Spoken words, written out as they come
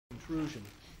intrusion,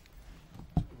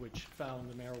 which found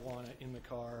the marijuana in the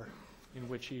car in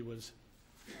which he was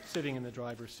sitting in the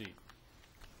driver's seat.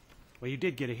 Well, you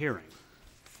did get a hearing.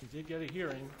 He did get a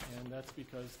hearing, and that's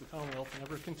because the Commonwealth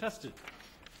never contested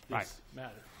this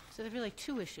matter. So there are really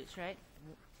two issues, right?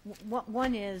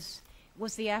 One is,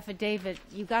 was the affidavit,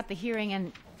 you got the hearing,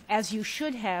 and as you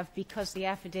should have, because the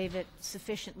affidavit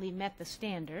sufficiently met the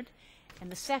standard.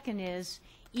 And the second is,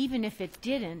 even if it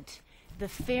didn't, the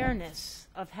fairness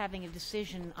of having a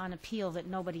decision on appeal that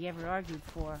nobody ever argued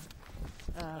for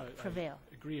prevail.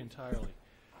 I agree entirely.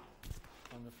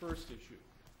 On the first issue,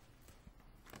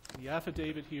 the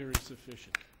affidavit here is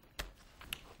sufficient.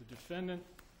 The defendant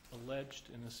alleged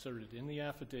and asserted in the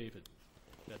affidavit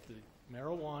that the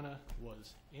marijuana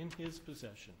was in his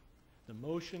possession. The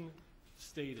motion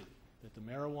stated that the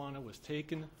marijuana was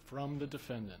taken from the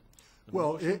defendant.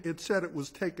 Well, it said it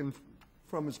was taken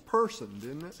from his person,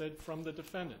 didn't it? It said from the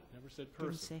defendant, never said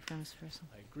person. Didn't say from his person.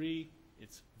 I agree,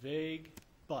 it's vague,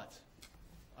 but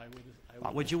I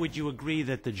would Would you agree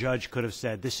that the judge could have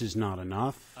said this is not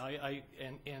enough?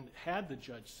 and had the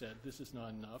judge said this is not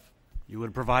enough, You would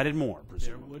have provided more, there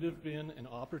presumably. would have been an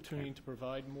opportunity to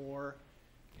provide more,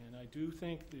 and I do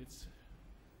think it's,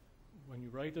 when you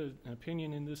write an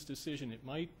opinion in this decision, it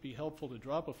might be helpful to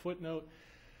drop a footnote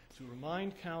to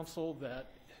remind counsel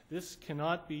that this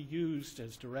cannot be used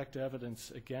as direct evidence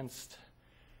against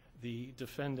the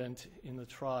defendant in the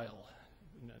trial.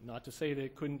 Not to say that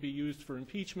it couldn't be used for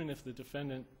impeachment if the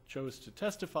defendant chose to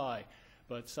testify,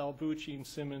 but Salbucci and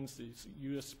Simmons, these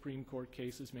U.S. Supreme Court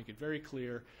cases, make it very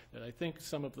clear that I think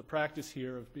some of the practice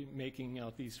here of making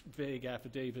out these vague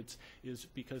affidavits is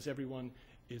because everyone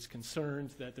is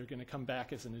concerned that they're going to come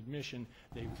back as an admission.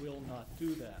 They will not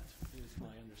do that, is my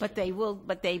understanding.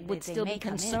 But they would still be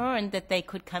concerned that they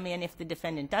could come in if the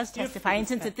defendant does testify. And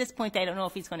since at this point they don't know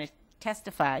if he's going to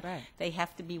testify, Right. they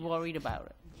have to be worried about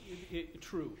it.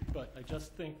 True, but I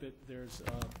just think that there's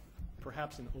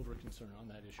perhaps an over-concern on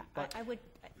that issue. But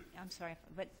I'm sorry,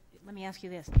 but let me ask you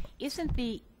this. Isn't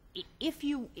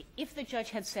if the judge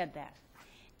had said that,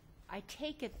 I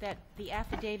take it that the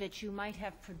affidavit you might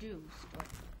have produced, or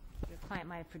your client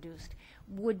might have produced,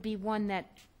 would be one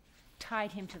that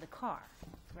tied him to the car,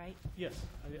 right? yes,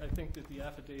 I think that the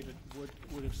affidavit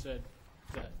would have said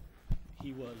that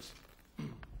he was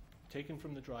taken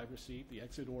from the driver's seat. The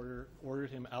exit order ordered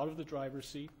him out of the driver's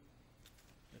seat.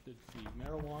 That the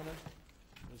marijuana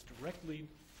was directly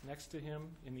next to him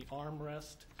in the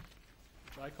armrest,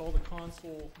 which I call the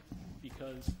console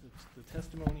because the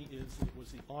testimony is it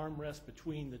was the armrest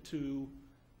between the two,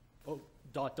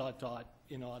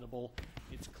 inaudible.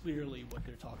 It's clearly what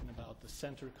they're talking about. The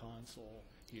center console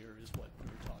here is what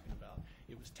we're talking about.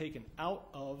 It was taken out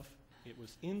of, it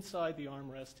was inside the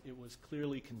armrest. It was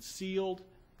clearly concealed,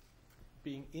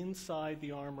 being inside the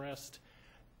armrest.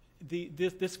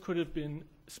 This could have been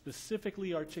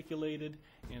specifically articulated,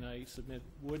 and I submit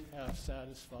would have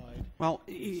satisfied. Well,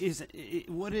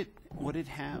 would it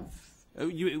have?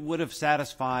 It would have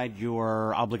satisfied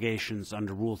your obligations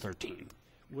under Rule 13.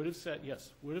 Would have said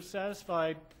yes. Would have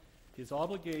satisfied his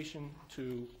obligation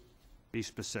to be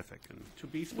specific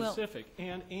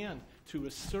and to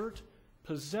assert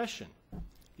possession.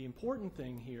 The important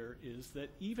thing here is that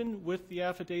even with the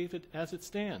affidavit as it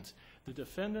stands, the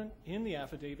defendant in the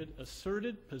affidavit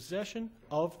asserted possession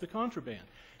of the contraband.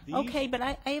 Okay, but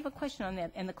I have a question on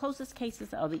that. And the closest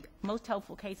cases, or the most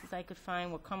helpful cases I could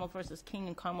find, were Commonwealth versus King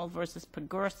and Commonwealth versus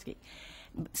Podgorski.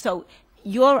 So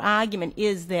your argument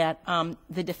is that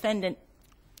the defendant,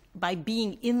 by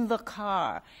being in the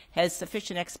car, has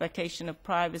sufficient expectation of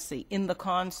privacy in the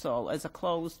console as a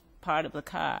closed part of the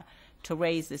car to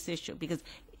raise this issue, because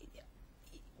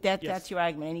that's your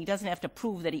argument, and he doesn't have to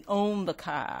prove that he owned the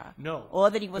car, no, or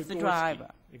that he was the Podgorski, driver.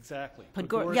 Exactly.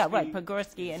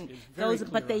 Podgorski, and those,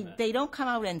 but they don't come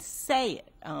out and say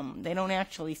it. They don't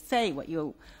actually say what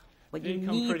you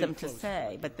need them to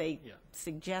say, but they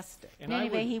suggest it. And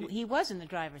anyway, he was in the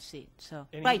driver's seat, so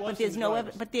right. But there's no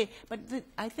evidence.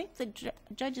 I think the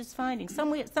judge is finding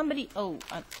somebody.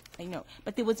 I know.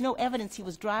 But there was no evidence he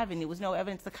was driving. There was no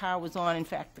evidence the car was on. In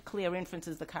fact, the clear inference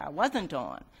is the car wasn't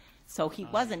on. So he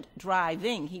wasn't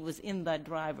driving. He was in the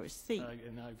driver's seat.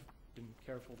 And I've been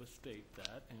careful to state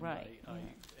that. And right. I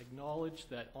acknowledge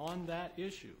that on that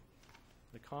issue,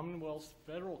 the Commonwealth's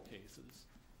federal cases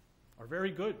are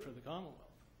very good for the Commonwealth.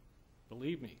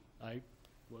 Believe me, I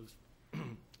was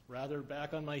rather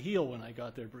back on my heel when I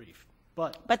got their brief.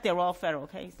 But they're all federal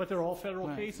cases. But they're all federal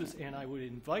right. cases, and I would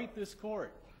invite this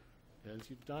court, as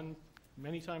you've done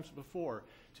many times before,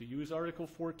 to use Article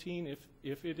 14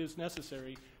 if it is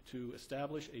necessary to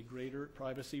establish a greater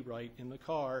privacy right in the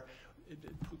car.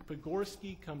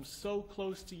 Pogorski comes so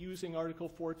close to using Article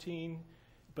 14,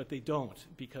 but they don't,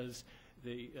 because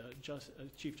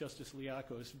Chief Justice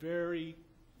Liakos very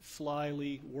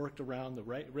slyly worked around the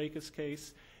Rakes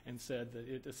case and said that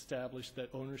it established that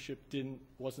ownership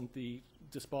wasn't the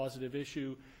dispositive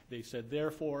issue. They said,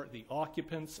 therefore, the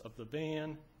occupants of the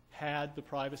van had the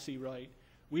privacy right.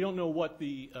 We don't know what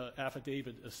the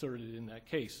affidavit asserted in that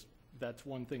case. That's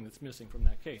one thing that's missing from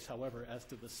that case. However, as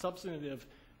to the substantive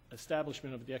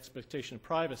establishment of the expectation of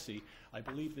privacy, I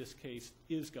believe this case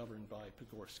is governed by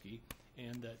Pogorski,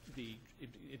 and that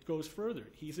it goes further.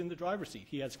 He's in the driver's seat.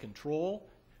 He has control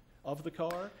of the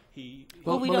car.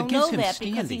 Well, we don't know that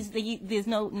because there's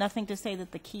nothing to say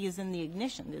that the key is in the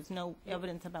ignition. There's no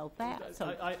evidence about that.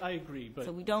 So I agree, but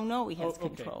so we don't know he has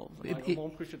control. I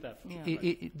won't push it that far.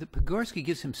 The Pogorski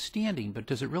gives him standing, but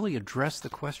does it really address the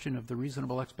question of the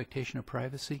reasonable expectation of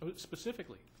privacy?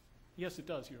 Specifically, yes, it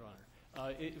does, Your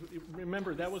Honor.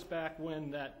 Remember, that was back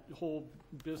when that whole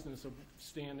business of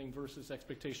standing versus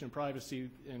expectation of privacy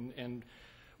and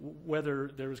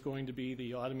whether there was going to be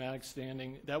the automatic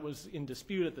standing, that was in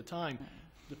dispute at the time.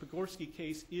 The Pogorski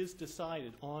case is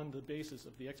decided on the basis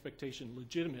of the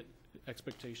legitimate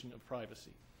expectation of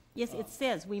privacy. Yes, it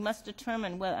says we must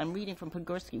determine whether, I'm reading from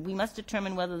Pogorski, we must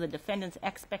determine whether the defendant's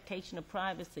expectation of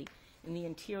privacy in the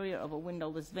interior of a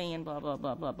windowless van, blah, blah,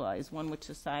 blah, blah, blah, is one which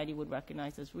society would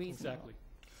recognize as reasonable. Exactly.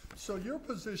 So your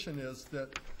position is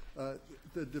that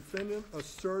the defendant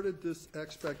asserted this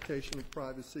expectation of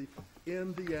privacy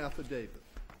in the affidavit?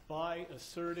 By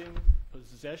asserting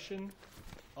possession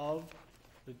of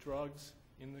the drugs,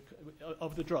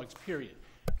 period,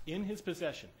 in his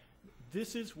possession.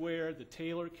 This is where the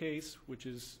Taylor case, which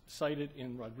is cited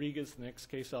in Rodriguez, the next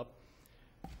case up.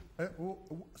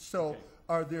 So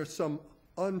are there some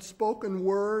unspoken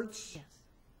words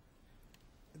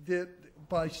that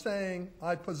by saying,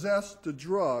 I possessed the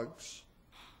drugs,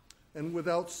 and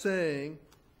without saying,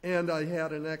 and I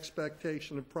had an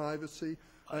expectation of privacy,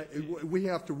 we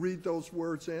have to read those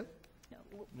words in?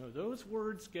 No, those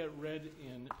words get read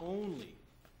in only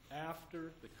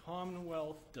after the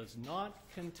Commonwealth does not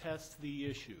contest the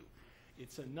issue.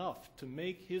 It's enough to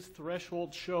make his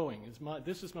threshold showing.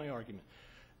 This is my argument.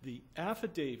 The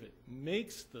affidavit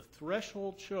makes the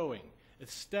threshold showing,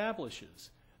 establishes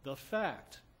the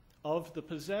fact of the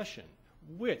possession,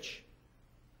 which,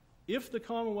 if the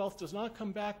Commonwealth does not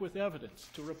come back with evidence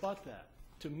to rebut that,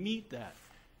 to meet that,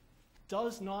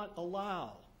 does not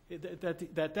allow,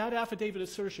 that affidavit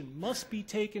assertion must be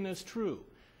taken as true.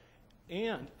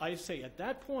 And I say at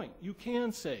that point, you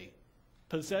can say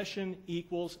possession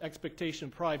equals expectation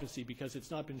of privacy because it's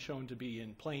not been shown to be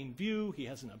in plain view. He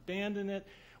hasn't abandoned it.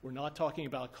 We're not talking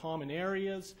about common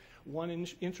areas. One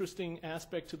interesting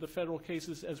aspect to the federal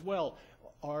cases as well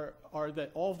are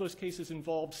that all of those cases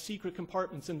involve secret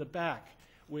compartments in the back,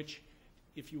 which,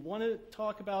 if you want to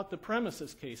talk about the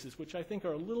premises cases, which I think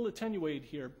are a little attenuated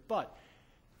here, but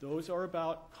those are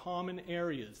about common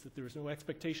areas, that there is no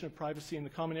expectation of privacy in the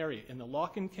common area. In the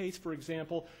Lock-in case, for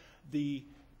example, the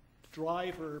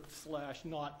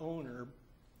driver/not owner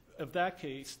of that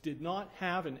case did not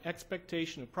have an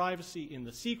expectation of privacy in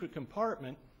the secret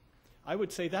compartment. I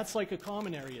would say that's like a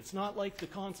common area. It's not like the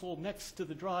console next to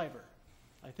the driver.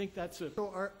 I think that's a...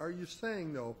 So are you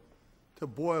saying, though, to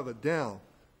boil it down,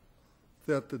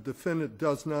 that the defendant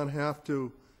does not have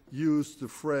to use the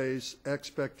phrase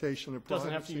expectation of privacy?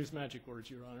 Doesn't have to use magic words,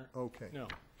 Your Honor. Okay. No.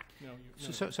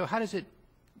 So how does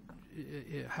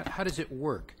it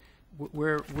work?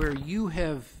 Where you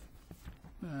have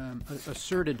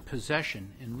asserted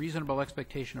possession and reasonable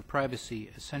expectation of privacy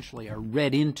essentially are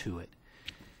read into it,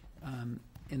 and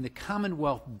the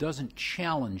Commonwealth doesn't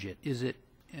challenge it, is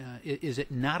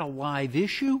it not a live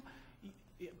issue?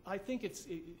 I think it's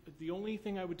the only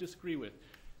thing I would disagree with.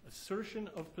 Assertion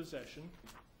of possession,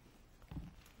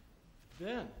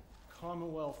 then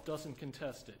Commonwealth doesn't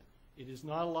contest it. It is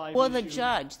not a live issue. Or the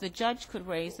judge could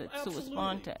raise it sua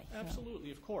sponte.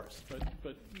 Absolutely, of course.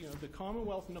 But you know, the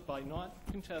Commonwealth, by not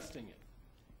contesting it,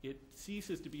 it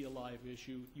ceases to be a live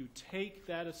issue. You take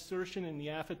that assertion in the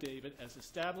affidavit as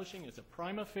establishing as a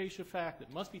prima facie fact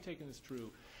that must be taken as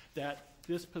true that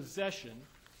this possession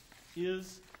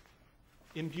is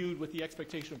imbued with the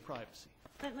expectation of privacy.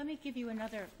 Let me give you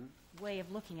another way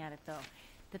of looking at it, though.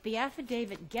 That the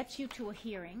affidavit gets you to a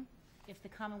hearing if the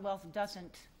Commonwealth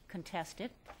doesn't contest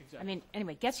it. Exactly. I mean,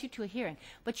 anyway, gets you to a hearing.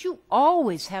 But you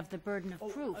always have the burden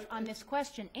of proof on this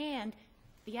question, and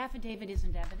the affidavit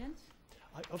isn't evidence.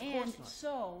 Of course and not.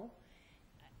 So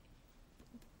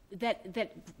that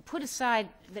put aside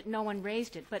that no one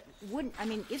raised it, but wouldn't, I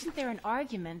mean, isn't there an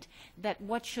argument that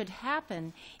what should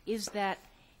happen is that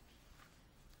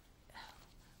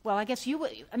Well, I guess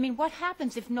I mean, what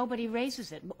happens if nobody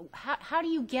raises it? How do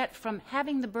you get from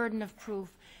having the burden of proof,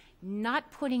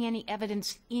 not putting any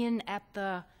evidence in at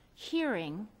the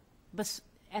hearing,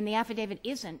 and the affidavit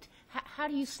isn't, how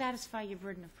do you satisfy your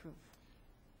burden of proof?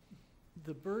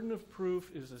 The burden of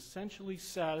proof is essentially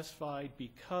satisfied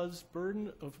because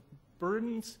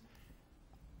burdens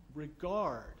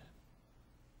regard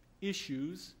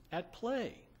issues at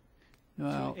play.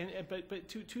 Well, But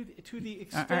to the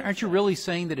extent aren't you really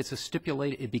saying that it's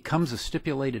it becomes a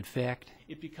stipulated fact?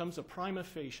 it becomes a prima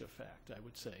facie fact, I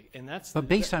would say, and that's But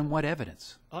based on what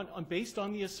evidence? based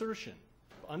on the assertion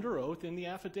under oath in the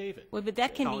affidavit. Well, but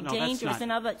that can No, be no, that's dangerous not-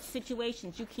 in other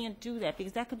situations. You can't do that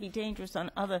because that could be dangerous on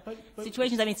other But-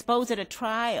 situations. I mean, suppose at a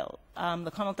trial,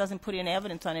 the Commonwealth doesn't put in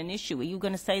evidence on an issue. Are you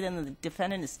going to say then that the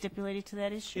defendant is stipulated to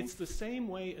that issue? It's the same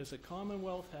way as a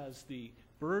Commonwealth has the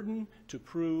burden to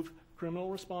prove criminal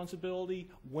responsibility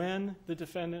when the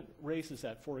defendant raises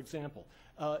that. For example,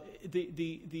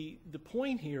 the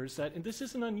point here is that, and this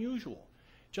isn't unusual,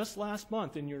 just last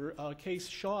month in your case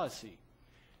Shaughnessy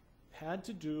had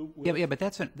to do with... Yeah, but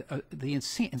that's the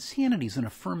insanity is an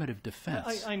affirmative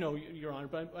defense. I know, Your Honor,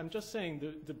 but I'm just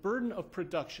saying the burden of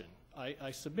production.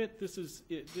 I submit this is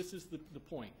the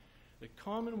point. The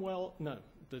Commonwealth, no,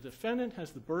 the defendant has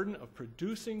the burden of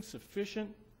producing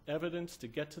sufficient evidence to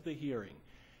get to the hearing.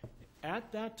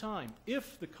 At that time,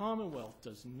 if the Commonwealth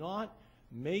does not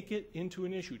make it into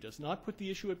an issue, does not put the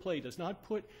issue at play, does not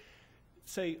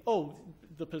say, oh,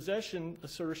 the possession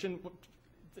assertion,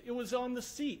 it was on the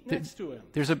seat next to him.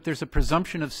 There's a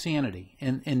presumption of sanity,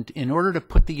 and in order to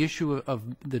put the issue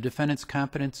of the defendant's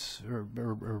competence or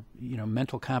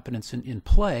mental competence in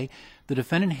play, the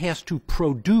defendant has to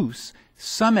produce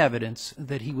some evidence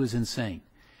that he was insane.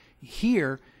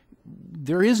 Here,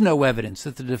 there is no evidence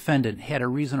that the defendant had a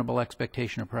reasonable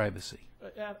expectation of privacy.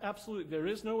 Absolutely, there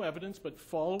is no evidence, but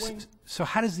following... So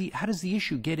how does the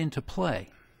issue get into play?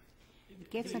 It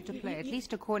gets into play, at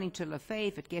least according to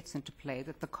Lefebvre, it gets into play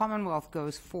that the Commonwealth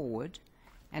goes forward,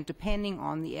 and depending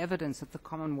on the evidence that the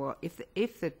Commonwealth,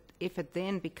 if it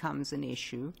then becomes an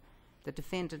issue, the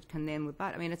defendant can then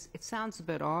rebut. I mean, it sounds a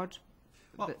bit odd.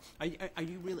 Well, are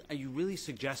you really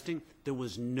suggesting there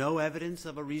was no evidence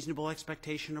of a reasonable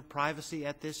expectation of privacy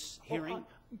at this hearing?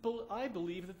 I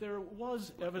believe that there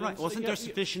was evidence. Right. Wasn't there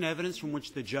sufficient evidence from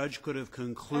which the judge could have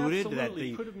concluded that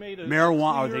the could have made a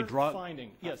marijuana or clear the drug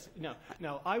finding? Yes.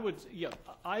 Now,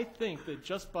 I think that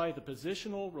just by the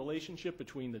positional relationship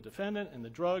between the defendant and the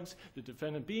drugs, the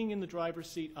defendant being in the driver's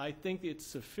seat, I think it's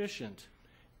sufficient.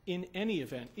 In any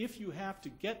event, if you have to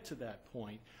get to that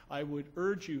point, I would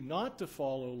urge you not to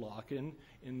follow Locken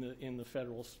in the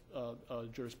federal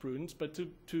jurisprudence, but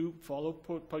to follow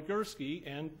Podgorski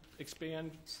and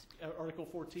expand Article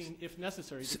 14 if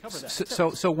necessary to cover that.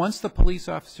 So once the police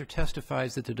officer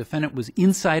testifies that the defendant was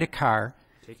inside a car,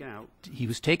 taken out, he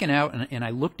was taken out, and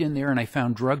I looked in there and I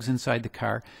found drugs inside the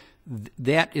car,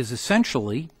 that is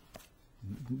essentially...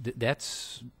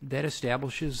 that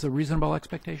establishes the reasonable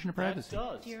expectation of privacy.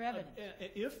 That does. Your evidence.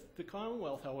 If the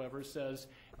Commonwealth, however, says,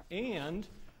 and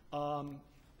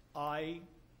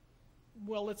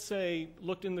let's say,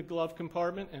 looked in the glove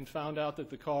compartment and found out that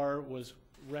the car was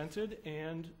rented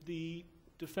and the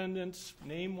defendant's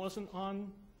name wasn't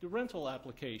on the rental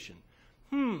application,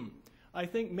 I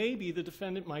think maybe the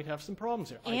defendant might have some problems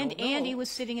there. And he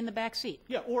was sitting in the back seat.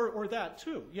 Yeah, or that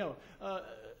too.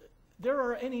 There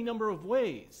are any number of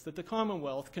ways that the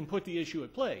Commonwealth can put the issue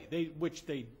at play, which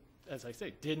they, as I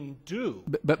say, didn't do.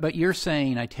 But you're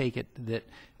saying, I take it, that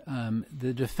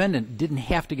the defendant didn't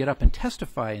have to get up and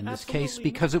testify in this case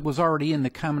because it was already in the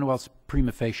Commonwealth's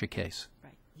prima facie case.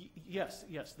 Right. Yes.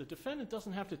 The defendant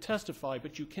doesn't have to testify,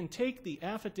 but you can take the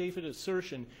affidavit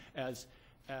assertion as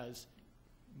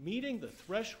meeting the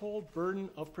threshold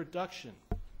burden of production.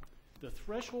 The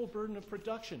threshold burden of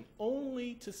production,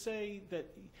 only to say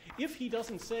that if he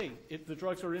doesn't say if the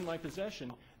drugs are in my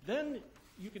possession, then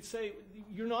you could say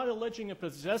you're not alleging a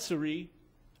possessory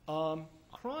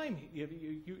crime.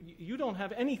 You don't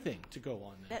have anything to go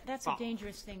on that. That's a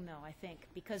dangerous thing, though, I think,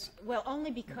 only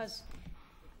because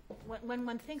when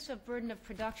one thinks of burden of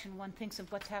production, one thinks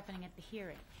of what's happening at the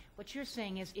hearing. What you're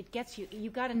saying is it gets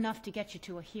you got enough to get you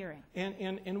to a hearing.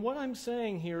 And what I'm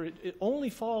saying here, it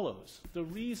only follows the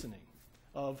reasoning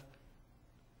of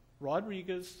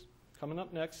Rodriguez, coming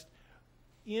up next,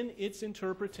 in its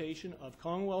interpretation of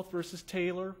Commonwealth versus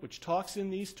Taylor, which talks in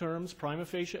these terms, prima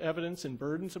facie evidence and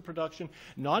burdens of production,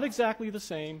 not exactly the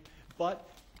same, but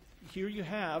here you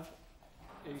have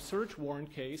a search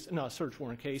warrant case,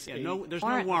 there's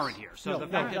no warrant here. So the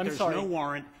fact that there's no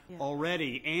warrant Yeah.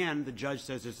 already and the judge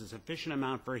says there's a sufficient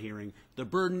amount for a hearing, the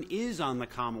burden is on the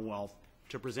Commonwealth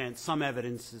to present some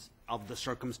evidence of the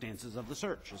circumstances of the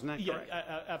search. Isn't that correct?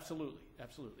 Yeah, absolutely,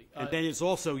 absolutely. And then it's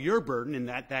also your burden in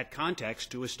that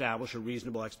context to establish a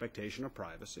reasonable expectation of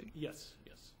privacy. Yes,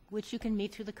 yes. Which you can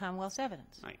meet through the Commonwealth's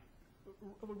evidence. Right.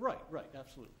 Right,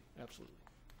 absolutely, absolutely.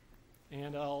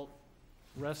 And I'll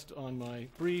rest on my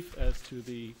brief as to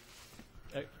the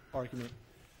argument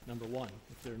number 1.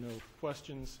 If there are no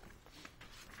questions.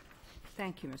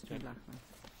 Thank you, Mr. McLaughlin.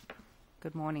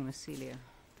 Good morning, Ms. Celia.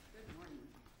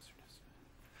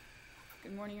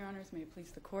 Good morning, Your Honors. May it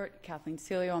please the Court. Kathleen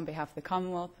Celio on behalf of the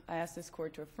Commonwealth. I ask this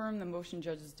Court to affirm the motion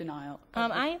judge's denial.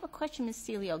 I have a question, Ms.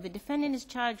 Celio. The defendant is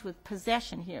charged with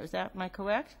possession here. Am I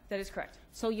correct? That is correct.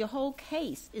 So your whole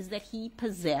case is that he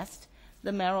possessed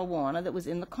the marijuana that was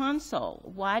in the console.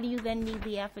 Why do you then need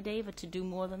the affidavit to do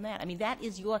more than that? I mean, that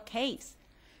is your case.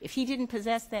 If he didn't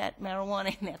possess that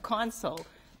marijuana in that console,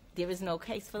 there is no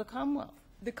case for the Commonwealth.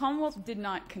 The Commonwealth did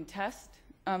not contest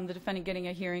the defendant getting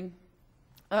a hearing.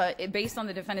 Based on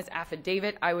the defendant's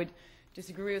affidavit, I would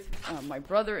disagree with my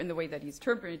brother in the way that he's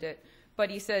interpreted it, but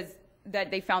he says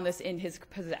that they found this in his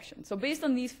possession. So based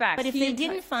on these facts... But if they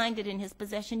didn't find it in his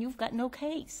possession, you've got no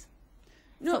case.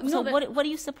 No, so what are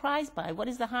you surprised by? What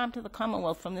is the harm to the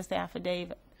Commonwealth from this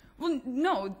affidavit? Well,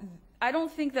 no, I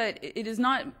don't think that it is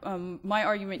not my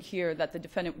argument here that the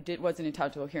defendant wasn't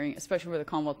entitled to a hearing, especially where the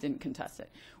Commonwealth didn't contest it.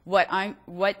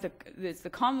 The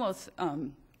Commonwealth's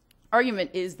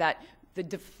argument is that the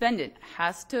defendant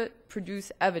has to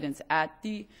produce evidence at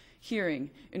the hearing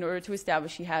in order to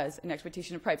establish he has an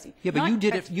expectation of privacy. Yeah, but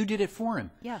you did it for him.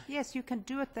 Yeah. Yes, you can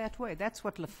do it that way. That's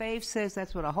what Lefebvre says.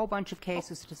 That's what a whole bunch of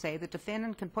cases to say. The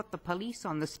defendant can put the police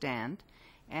on the stand,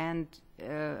 and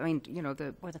or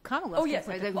the Commonwealth. Oh yes,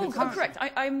 correct.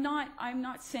 I'm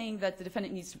not saying that the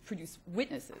defendant needs to produce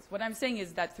witnesses. What I'm saying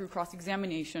is that through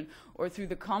cross-examination or through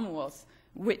the Commonwealth's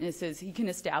witnesses, he can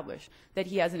establish that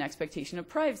he has an expectation of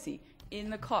privacy in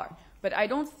the car. But I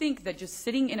don't think that just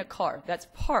sitting in a car that's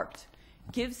parked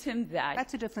gives him that.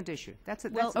 That's a different issue.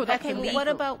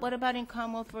 What about in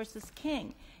Commonwealth versus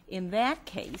King? In that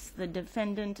case, the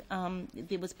defendant,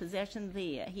 there was possession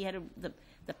there.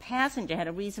 The passenger had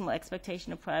a reasonable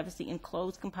expectation of privacy in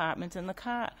closed compartments in the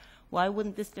car. Why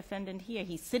wouldn't this defendant here?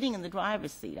 He's sitting in the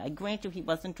driver's seat. I grant you he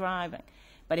wasn't driving.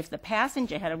 But if the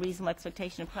passenger had a reasonable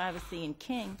expectation of privacy in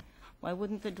King, why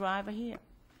wouldn't the driver here?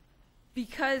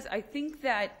 Because I think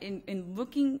that in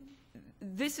looking,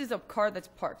 this is a car that's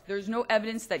parked. There's no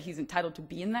evidence that he's entitled to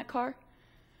be in that car.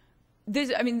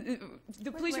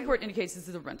 The police report indicates this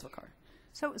is a rental car.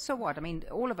 So what? I mean,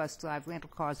 all of us drive rental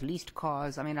cars, leased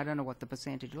cars. I mean, I don't know what the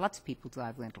percentage. Lots of people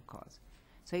drive rental cars.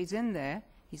 So he's in there.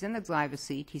 He's in the driver's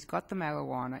seat. He's got the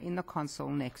marijuana in the console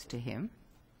next to him.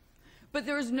 But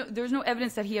there's no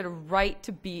evidence that he had a right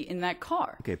to be in that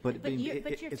car. Okay,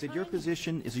 is it your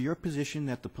position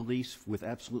that the police, with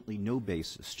absolutely no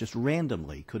basis, just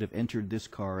randomly, could have entered this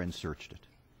car and searched it?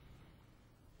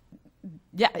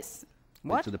 Yes.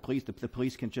 What? So the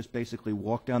police can just basically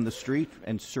walk down the street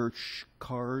and search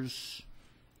cars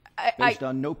based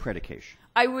on no predication?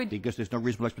 Because there's no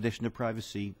reasonable expectation of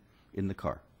privacy in the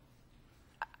car.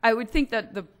 I would think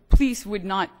that the police would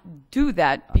not do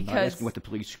that because... I'm not asking what the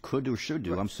police could or should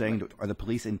do. I'm saying, are the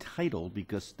police entitled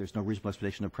because there's no reasonable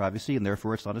expectation of privacy and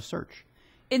therefore it's not a search?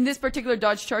 In this particular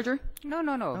Dodge Charger? No.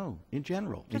 No, in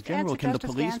general. Just in general, can the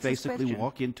Justice police Gantz's basically question.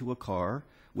 walk into a car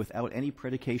without any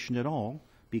predication at all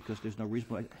because there's no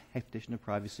reasonable expectation of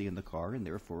privacy in the car and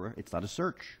therefore it's not a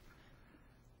search?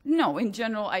 No, in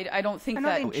general, I don't think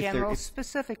that... in general,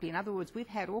 specifically. In other words, we've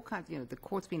had all kinds, the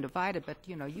court's been divided, but,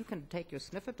 you can take your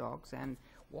sniffer dogs and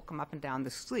walk them up and down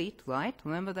the street, right?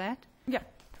 Remember that? Yeah,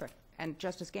 correct. And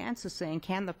Justice Gantz is saying,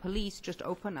 can the police just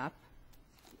open up,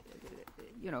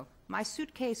 my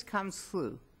suitcase comes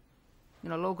through,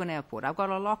 Logan Airport. I've got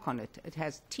a lock on it. It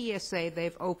has TSA,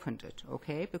 they've opened it,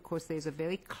 okay? Because there's a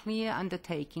very clear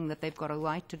undertaking that they've got a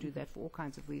right to do that for all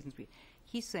kinds of reasons.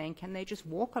 He's saying, can they just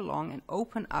walk along and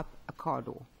open up a car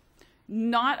door?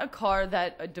 Not a car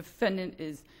that a defendant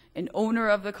is an owner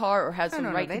of the car or has the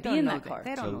right to be in that car.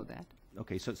 They don't know that.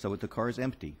 Okay, so if the car is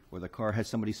empty or the car has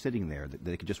somebody sitting there,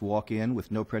 they could just walk in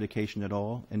with no predication at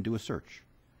all and do a search?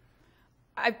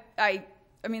 I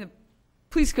mean, the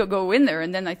police could go in there,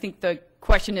 and then I think the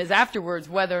question is afterwards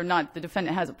whether or not the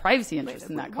defendant has a privacy interest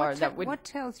in that car. What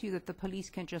tells you that the police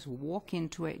can just walk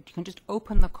into it, can just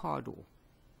open the car door?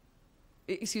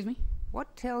 Excuse me?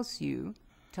 What tells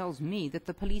me that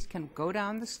the police can go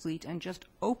down the street and just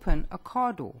open a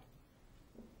car door?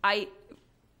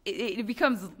 It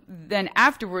becomes then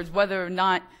afterwards whether or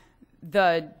not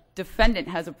the defendant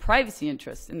has a privacy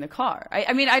interest in the car.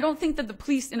 I mean, I don't think that the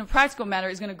police, in a practical matter,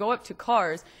 is going to go up to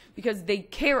cars because they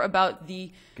care about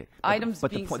the items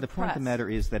being suppressed. But the point of the matter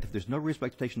is that if there's no reasonable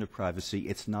expectation of privacy,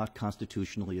 it's not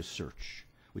constitutionally a search,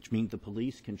 which means the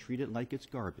police can treat it like it's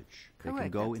garbage. Correct. They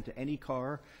can go into any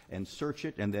car and search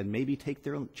it and then maybe take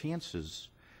their own chances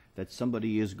that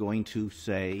somebody is going to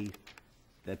say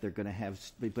that they're going to have.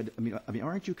 But I mean,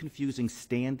 aren't you confusing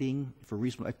standing for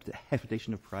reasonable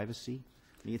expectation of privacy?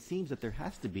 I mean, it seems that there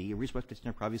has to be a reasonable expectation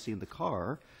of privacy in the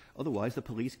car, otherwise the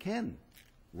police can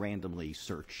randomly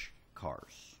search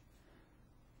cars.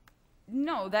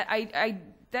 No,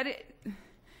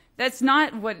 that's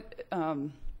not what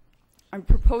I'm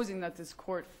proposing that this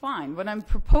court find. What I'm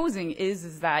proposing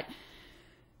is that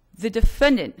the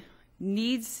defendant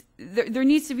there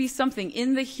needs to be something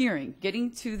in the hearing, getting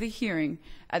to the hearing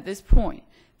at this point,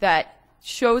 that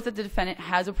shows that the defendant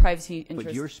has a privacy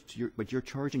interest. But you're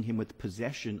charging him with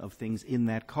possession of things in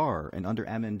that car, and under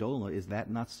Amendola, is that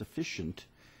not sufficient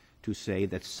to say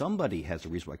that somebody has a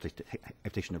reasonable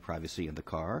expectation of privacy in the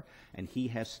car, and he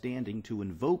has standing to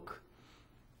invoke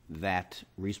that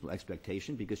reasonable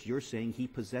expectation because you're saying he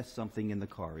possessed something in the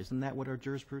car? Isn't that what our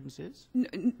jurisprudence is?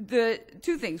 The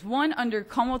two things. One, under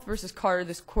Commonwealth versus Carter,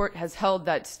 this court has held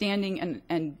that standing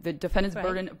and the defendant's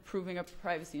burden of proving a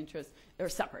privacy interest are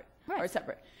separate.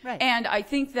 Right. And I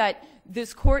think that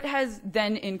this court has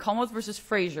then, in Commonwealth versus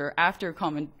Frazier, after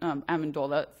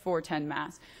Amendola, 410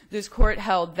 Mass, this court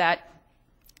held that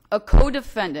a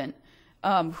co-defendant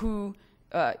who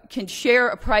can share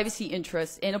a privacy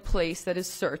interest in a place that is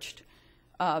searched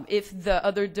if the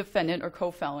other defendant or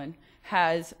co-felon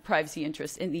has privacy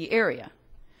interest in the area.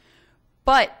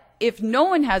 But if no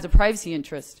one has a privacy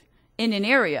interest in an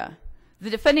area, the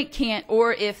defendant can't,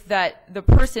 or if that the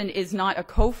person is not a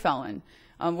co-felon,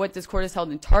 what this court has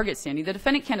held in target standing, the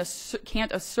defendant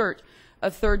can't assert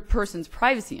a third person's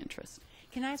privacy interest.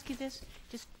 Can I ask you this,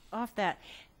 just off that?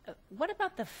 What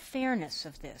about the fairness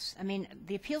of this? I mean,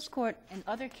 the appeals court in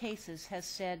other cases has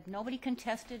said nobody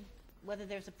contested whether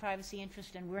there's a privacy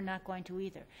interest, and we're not going to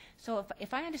either. So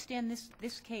if I understand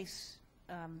this case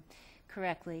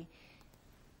correctly,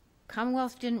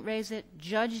 Commonwealth didn't raise it,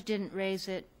 judge didn't raise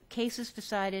it, cases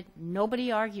decided,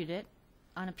 nobody argued it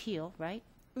on appeal, right?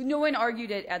 No one argued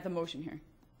it at the motion hearing.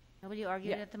 Nobody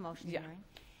argued it at the motion hearing.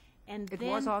 And It then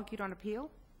was argued on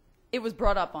appeal? It was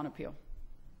brought up on appeal.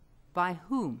 By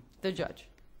whom? The judge.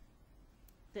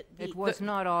 It was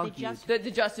not argued.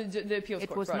 The appeals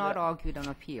court. It was not argued on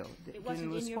appeal. It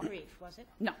wasn't in your brief, was it?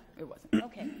 No, it wasn't.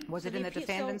 Okay. Was So it in the appeal-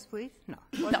 defendant's brief? No,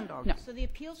 it No, wasn't argued. no. So the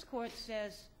appeals court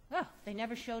says, oh, they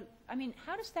never showed, I mean,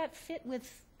 how does that fit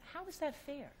with, how is that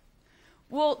fair?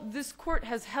 Well, this court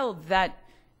has held that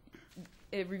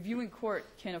a reviewing court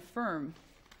can affirm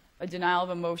a denial of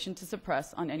a motion to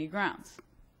suppress on any grounds.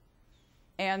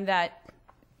 And that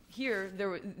here,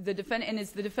 the defendant, and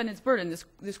it's the defendant's burden.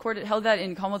 This court held that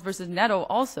in Commonwealth versus Netto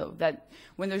also, that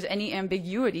when there's any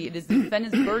ambiguity, it is the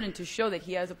defendant's burden to show that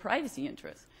he has a privacy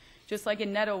interest. Just like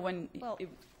in Netto when... Well,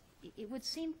 it would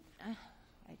seem,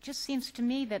 it just seems to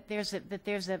me that there's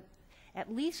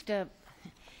at least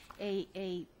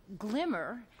a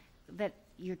glimmer that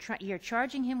you're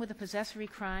charging him with a possessory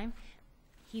crime.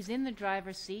 He's in the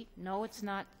driver's seat. No, it's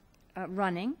not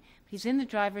running. He's in the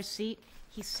driver's seat.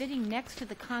 He's sitting next to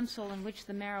the console in which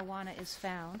the marijuana is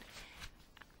found.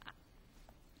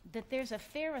 That there's a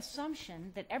fair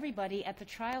assumption that everybody at the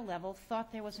trial level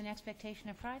thought there was an expectation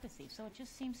of privacy. So it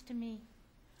just seems to me...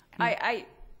 I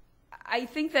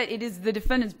think that it is the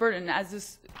defendant's burden,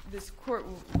 as this court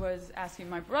was asking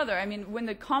my brother. I mean, when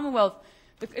the Commonwealth...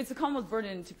 It's the Commonwealth's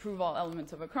burden to prove all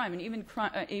elements of a crime, and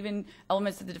even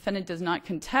elements that the defendant does not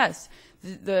contest.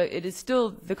 It is still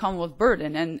the Commonwealth's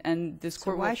burden, and this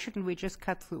court. So why shouldn't we just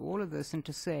cut through all of this and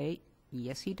to say,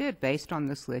 yes, he did, based on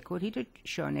this record, he did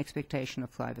show an expectation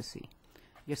of privacy.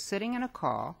 You're sitting in a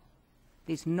car.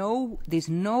 There's no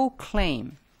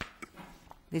claim.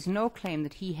 There's no claim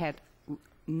that he had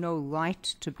no right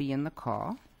to be in the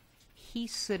car.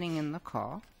 He's sitting in the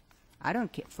car. I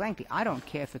don't care, frankly, I don't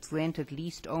care if it's rented,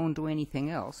 leased, owned, or anything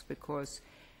else, because,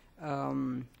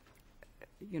 that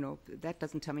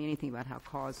doesn't tell me anything about how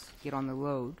cars get on the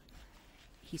road.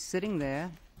 He's sitting there.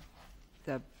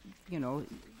 There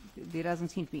doesn't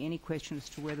seem to be any question as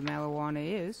to where the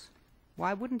marijuana is.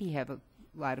 Why wouldn't he have a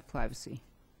right of privacy?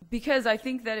 Because I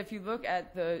think that if you look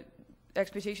at the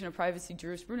expectation of privacy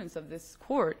jurisprudence of this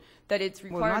court, that it's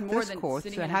required more than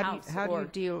sitting in a house. How do you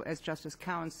deal, as Justice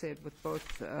Cowan said, with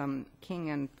both King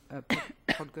and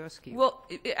Podgorski? Well,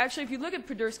 actually, if you look at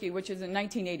Podgorski, which is in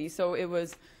 1980, so it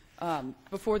was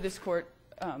before this court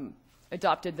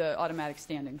adopted the automatic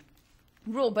standing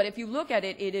rule. But if you look at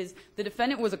it, it is the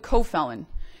defendant was a co-felon.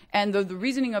 And the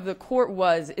reasoning of the court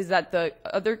is that the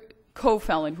other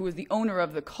co-felon, who was the owner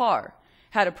of the car,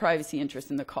 had a privacy interest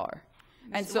in the car.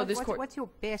 And so this court... What's your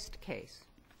best case?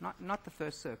 Not the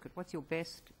First Circuit. What's your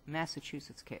best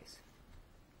Massachusetts case?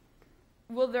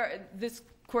 Well, this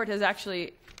court has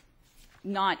actually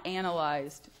not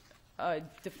analyzed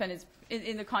defendants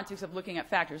in the context of looking at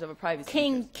factors of a privacy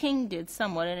interest. King did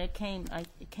somewhat, and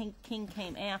King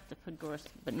came after Podgorski,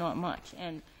 but not much.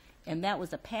 And that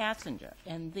was a passenger.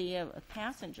 And the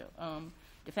passenger,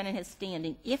 defendant has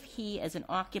standing if he, as an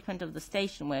occupant of the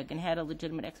station wagon, had a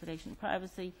legitimate expectation of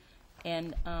privacy,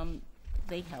 and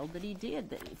they held that he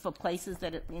did, for places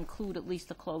that include at least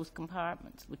the closed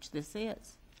compartments, which this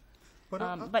is. But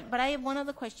I have one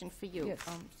other question for you. Yes.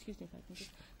 Excuse me if I can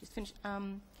just finish.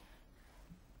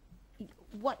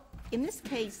 In this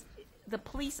case, the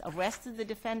police arrested the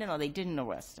defendant, or they didn't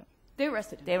arrest him? They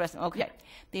arrested him. They arrested him, okay. Yeah.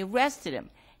 They arrested him.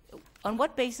 On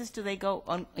what basis do they go,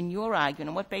 in your argument,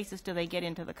 on what basis do they get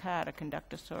into the car to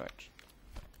conduct a search?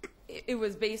 It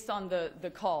was based on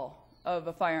the call of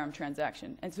a firearm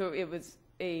transaction. And so it was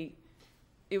a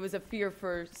fear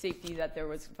for safety that there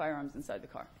was firearms inside the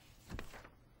car.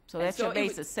 So that's your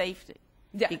basis, safety?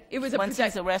 Yeah, it was Once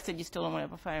he's arrested, you still don't want to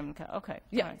have a firearm in the car. Okay.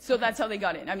 Yeah, right. so that's how they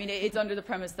got in. I mean, it's under the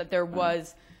premise that there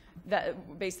was,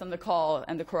 that based on the call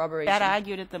and the corroboration. That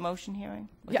argued at the motion hearing?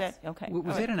 Was Yes. That, okay.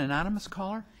 Was it an anonymous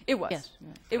caller? It was. Yes.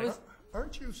 It was.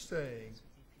 Aren't you saying,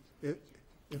 if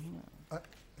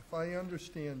I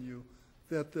understand you,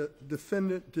 that the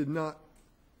defendant did not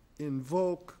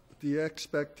invoke the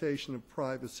expectation of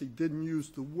privacy, didn't use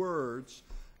the words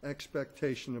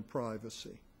expectation of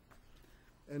privacy?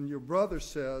 And your brother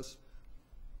says,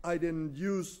 I didn't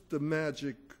use the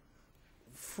magic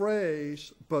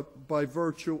phrase, but by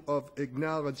virtue of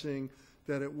acknowledging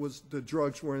that the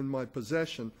drugs were in my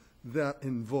possession, that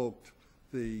invoked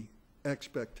the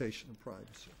expectation of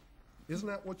privacy. Isn't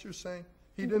that what you're saying?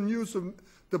 He didn't use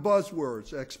the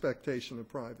buzzwords, expectation of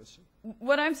privacy.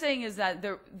 What I'm saying is that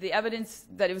the evidence,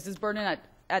 that it was his burden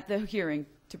at the hearing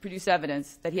to produce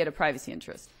evidence that he had a privacy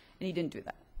interest, and he didn't do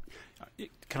that.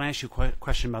 Can I ask you a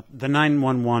question about the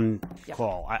 911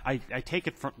 call? I take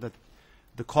it from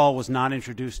the call was not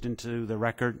introduced into the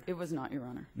record? It was not, Your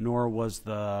Honor. Nor was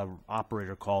the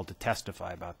operator called to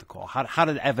testify about the call. How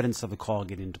did evidence of the call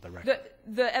get into the record?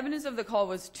 The evidence of the call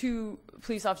was two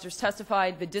police officers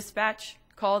testified. The dispatch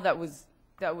call that was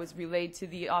relayed to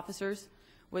the officers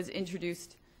was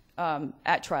introduced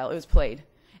at trial. It was played.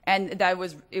 And it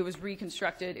was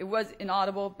reconstructed. It was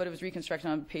inaudible, but it was reconstructed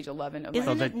on page 11 of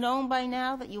Isn't it known by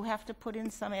now that you have to put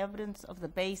in some evidence of the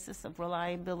basis of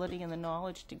reliability and the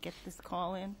knowledge to get this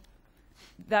call in?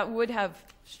 That would have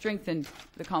strengthened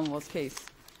the Commonwealth's case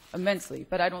immensely,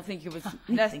 but I don't think it was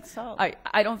I think so.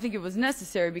 I don't think it was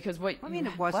necessary because what I mean,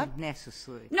 it wasn't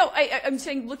necessary. No, I'm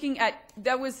saying looking at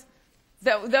that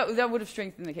would have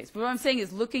strengthened the case. But what I'm saying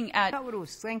is looking at... That would have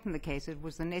strengthened the case. It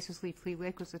was the necessary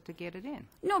prerequisite to get it in.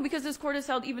 No, because this court has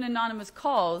held even anonymous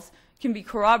calls can be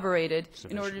corroborated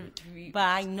in order to be...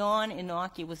 By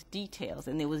non-innocuous details.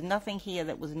 And there was nothing here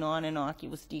that was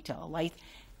non-innocuous detail. Like,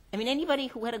 I mean, anybody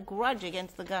who had a grudge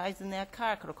against the guys in that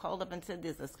car could have called up and said,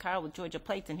 there's this car with Georgia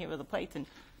plates, and here are the plates, and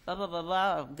blah, blah, blah,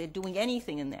 blah. They're doing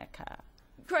anything in that car.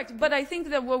 Correct, but I think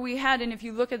that what we had, and if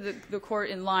you look at the court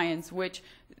in Lyons, which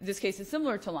this case is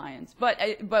similar to Lyons, but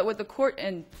what the court,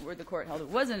 and where the court held it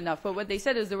wasn't enough, but what they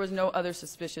said is there was no other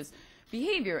suspicious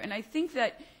behavior. And I think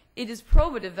that it is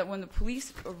probative that when the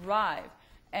police arrive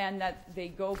and that they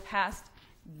go past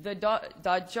the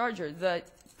Dodge Charger, the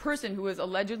person who was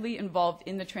allegedly involved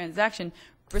in the transaction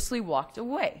briskly walked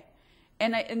away.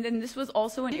 And then this was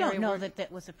also an area where... You don't know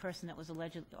that was a person that was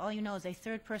allegedly... All you know is a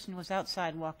third person who was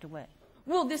outside walked away.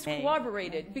 Well, this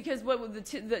corroborated, because what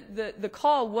the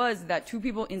call was that two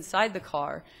people inside the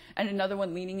car and another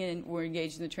one leaning in were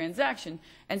engaged in the transaction.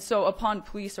 And so upon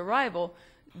police arrival,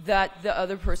 that the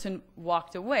other person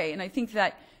walked away. And I think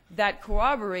that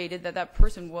corroborated that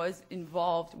person was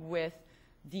involved with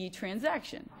the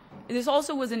transaction. This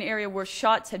also was an area where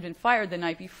shots had been fired the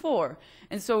night before.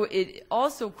 And so it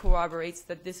also corroborates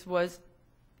that this was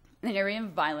an area of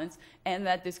violence, and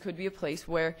that this could be a place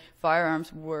where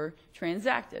firearms were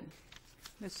transacted.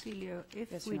 Ms. Celio,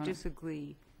 if Yes, we Your Honor.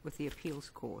 disagree with the appeals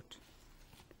court,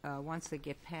 once they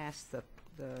get past the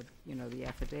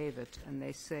affidavit and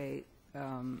they say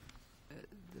the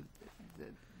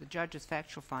judge's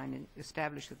factual finding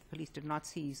established that the police did not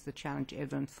seize the challenge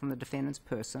evidence from the defendant's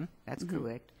person, that's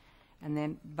correct, and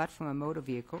then but from a motor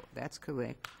vehicle, that's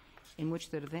correct, in which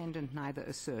the defendant neither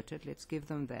asserted, let's give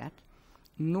them that,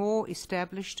 nor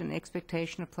established an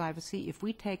expectation of privacy. If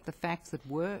we take the facts that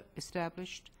were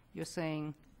established, you're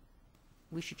saying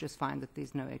we should just find that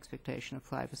there's no expectation of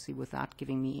privacy without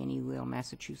giving me any real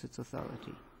Massachusetts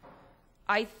authority.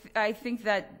 I think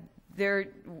that the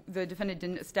defendant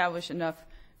didn't establish enough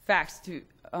facts to.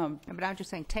 No, but I'm just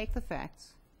saying, take the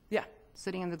facts. Yeah.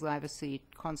 Sitting in the driver's seat,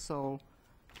 console,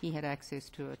 he had access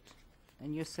to it,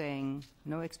 and you're saying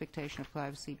no expectation of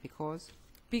privacy because?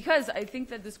 Because I think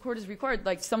that this court is required,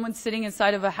 like someone sitting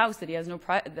inside of a house that he has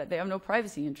that they have no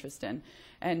privacy interest in,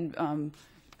 and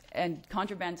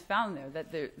contraband's found there,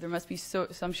 that there must be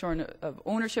some sort of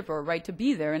ownership or a right to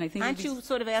be there, and I think. Aren't you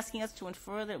sort of asking us to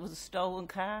infer that it was a stolen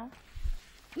car?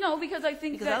 No, because I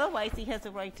think because otherwise he has a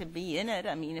right to be in it.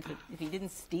 I mean, if he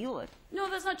didn't steal it. No,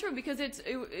 that's not true, because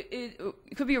it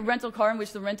could be a rental car in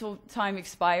which the rental time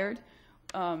expired,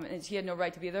 and he had no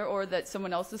right to be there, or that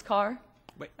someone else's car.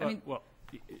 Wait, I mean, well,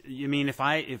 you mean if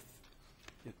I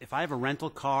have a rental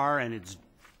car and it's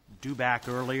due back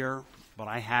earlier, but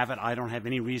I have it, I don't have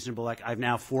any reasonable. I've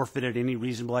now forfeited any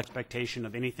reasonable expectation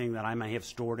of anything that I may have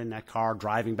stored in that car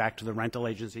driving back to the rental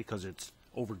agency because it's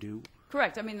overdue.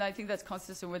 Correct. I mean, I think that's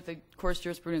consistent with the court's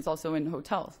jurisprudence also in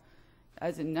hotels,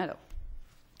 as in Netto.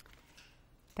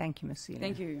 Thank you, Ms. Seeley.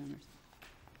 Thank you, Your Honors.